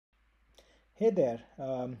Hey there.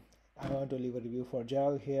 I want to leave a review for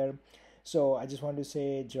Jerryll here. So I just want to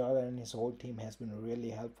say Jerryll and his whole team has been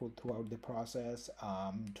really helpful throughout the process,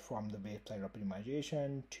 from the website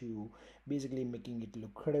optimization to basically making it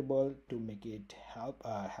look credible, to make it help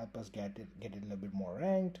us get it a little bit more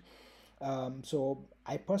ranked. So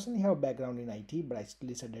I personally have a background in IT, but I still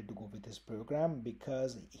decided to go with his program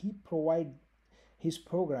because his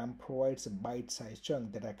program provides a bite-sized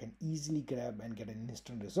chunk that I can easily grab and get an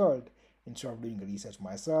instant result instead of doing research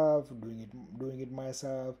myself, doing it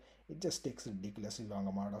myself. It just takes a ridiculously long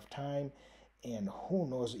amount of time, and who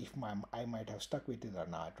knows if I might have stuck with it or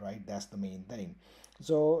not, right? That's the main thing.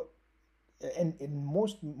 So, and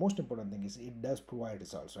most important thing is it does provide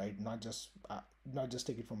results, right? Not just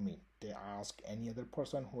take it from me. They ask any other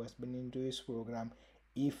person who has been into his program.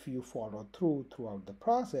 If you follow throughout the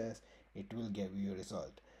process, it will give you a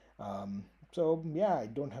result. So yeah, I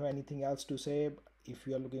don't have anything else to say. If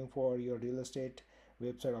you are looking for your real estate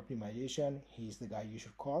website optimization, he's the guy you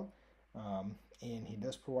should call. And he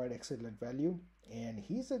does provide excellent value, and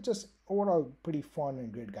he's just overall pretty fun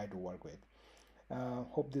and great guy to work with.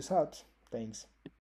 Hope this helps. Thanks.